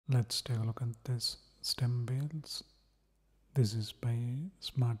Let's take a look at this stem bales. This is by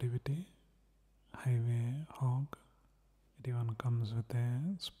Smartivity Highway Hog. It even comes with a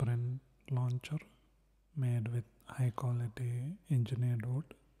sprint launcher made with high quality engineered wood,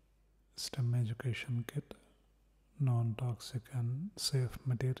 stem education kit, non-toxic and safe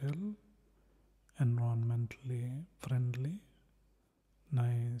material, environmentally friendly,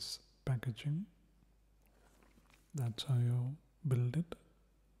 nice packaging. That's how you build it.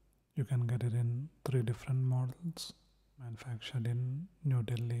 You can get it in 3 different models, manufactured in New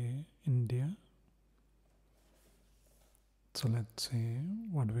Delhi, India. So let's see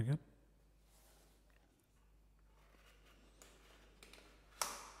what we get.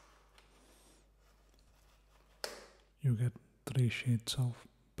 You get 3 sheets of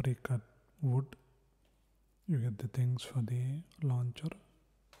pre-cut wood. You get the things for the launcher,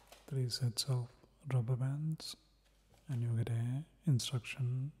 3 sets of rubber bands, and you get a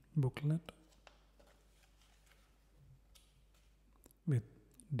instruction booklet with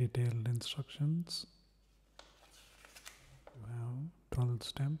detailed instructions. You have 12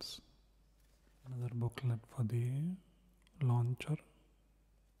 steps, another booklet for the launcher,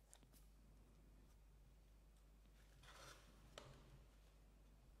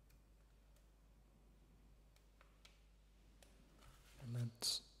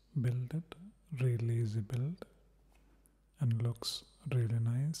 let's build it. Really easy build and looks really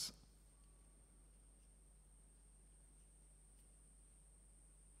nice.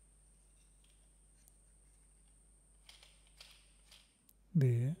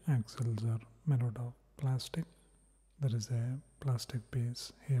 The axles are made out of plastic. There is a plastic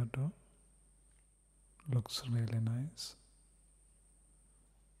base here too. Looks really nice.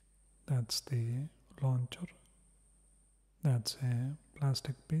 That's the launcher. That's a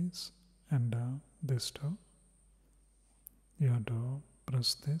plastic piece, and this too. You have to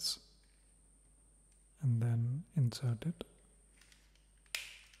press this and then insert it.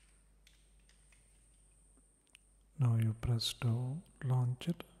 Now you press to launch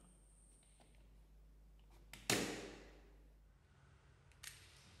it.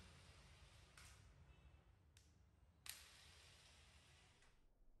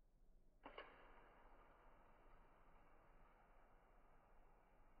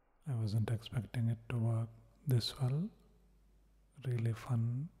 I wasn't expecting it to work this well. Really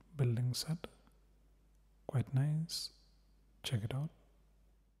fun building set. Quite nice. Check it out.